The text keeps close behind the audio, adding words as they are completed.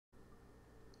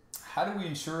how do we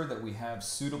ensure that we have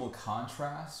suitable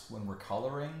contrast when we're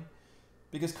coloring?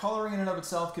 Because coloring in and of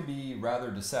itself can be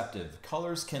rather deceptive.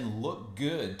 Colors can look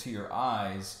good to your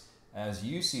eyes as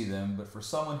you see them, but for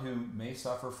someone who may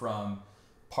suffer from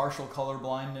partial color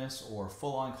blindness or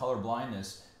full-on color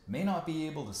blindness, may not be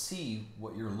able to see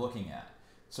what you're looking at.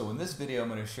 So in this video, I'm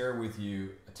going to share with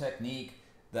you a technique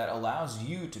that allows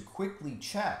you to quickly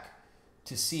check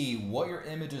to see what your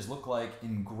images look like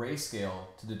in grayscale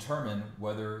to determine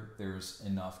whether there's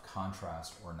enough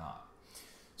contrast or not.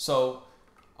 So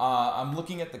I'm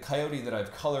looking at the coyote that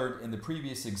I've colored in the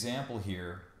previous example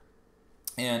here,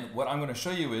 and what I'm going to show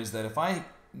you is that if I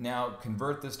now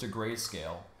convert this to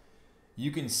grayscale, you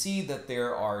can see that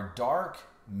there are dark,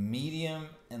 medium,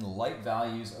 and light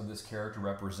values of this character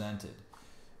represented.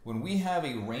 When we have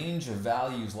a range of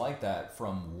values like that,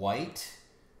 from white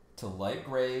to light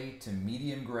gray to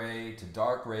medium gray to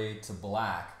dark gray to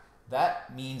black,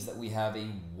 that means that we have a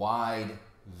wide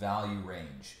value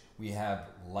range. We have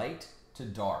light to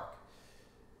dark.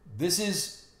 This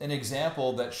is an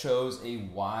example that shows a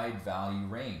wide value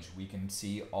range. We can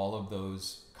see all of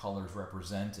those colors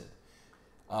represented.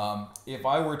 If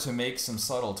I were to make some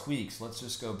subtle tweaks, let's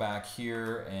just go back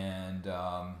here and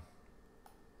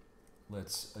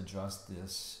let's adjust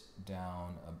this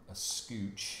down a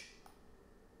scooch,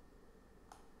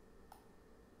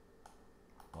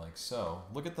 like so.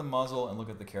 Look at the muzzle and look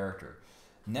at the character.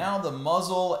 Now the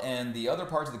muzzle and the other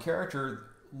parts of the character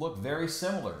look very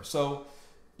similar. So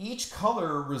each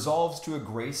color resolves to a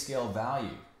grayscale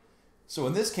value. So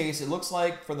in this case, it looks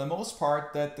like, for the most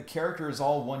part, that the character is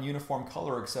all one uniform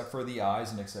color except for the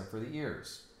eyes and except for the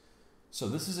ears. So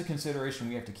this is a consideration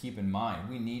we have to keep in mind.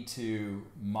 We need to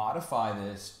modify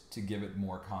this to give it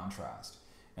more contrast.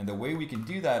 And the way we can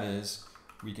do that is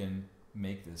we can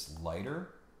make this lighter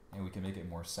and we can make it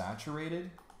more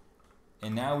saturated.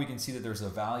 And now we can see that there's a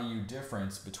value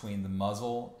difference between the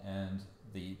muzzle and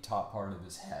the top part of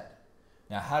his head.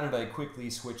 Now, how did I quickly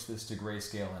switch this to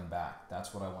grayscale and back?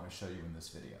 That's what I want to show you in this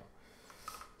video.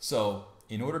 So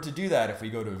in order to do that, if we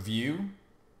go to View,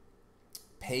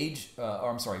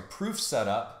 Proof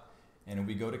Setup, and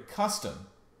we go to Custom.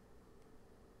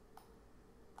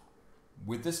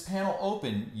 With this panel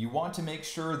open, you want to make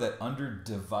sure that under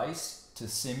Device to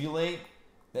Simulate,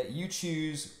 that you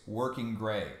choose Working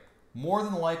Gray. More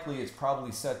than likely, it's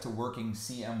probably set to Working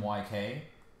CMYK,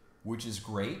 which is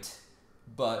great.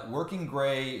 But working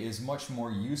gray is much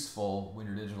more useful when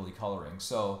you're digitally coloring.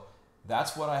 So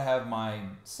that's what I have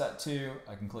mine set to.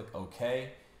 I can click OK.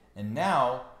 And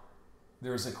now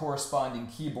there's a corresponding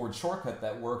keyboard shortcut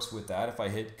that works with that. If I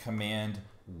hit Command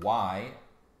Y,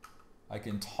 I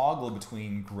can toggle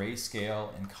between grayscale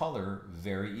and color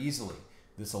very easily.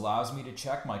 This allows me to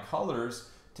check my colors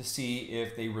to see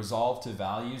if they resolve to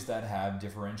values that have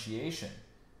differentiation.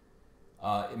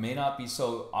 It may not be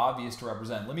so obvious to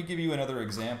represent. Let me give you another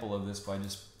example of this by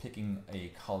just picking a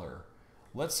color.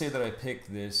 Let's say that I pick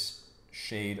this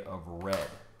shade of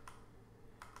red.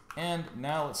 And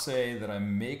now let's say that I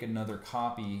make another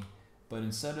copy, but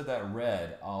instead of that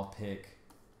red, I'll pick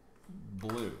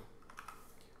blue.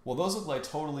 Well, those look like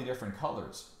totally different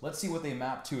colors. Let's see what they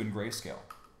map to in grayscale.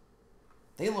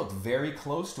 They look very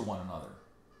close to one another.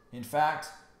 In fact,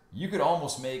 you could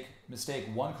almost mistake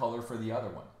one color for the other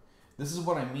one. This is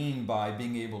what I mean by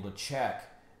being able to check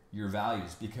your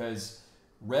values, because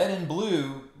red and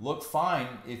blue look fine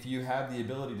if you have the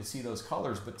ability to see those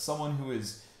colors, but someone who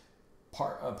is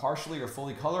partially or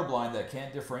fully colorblind that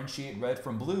can't differentiate red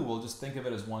from blue will just think of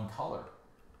it as one color.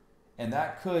 And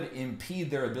that could impede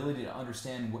their ability to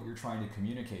understand what you're trying to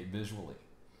communicate visually.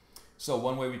 So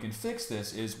one way we can fix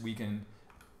this is we can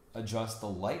adjust the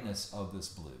lightness of this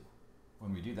blue.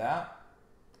 When we do that,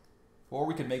 or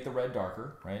we could make the red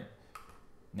darker, right?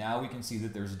 Now we can see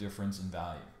that there's a difference in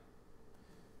value.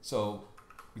 So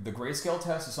the grayscale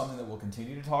test is something that we'll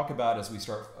continue to talk about as we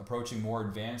start approaching more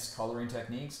advanced coloring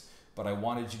techniques, but I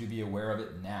wanted you to be aware of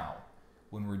it now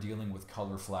when we're dealing with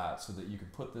color flat so that you can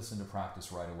put this into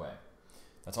practice right away.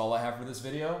 That's all I have for this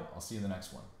video. I'll see you in the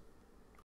next one.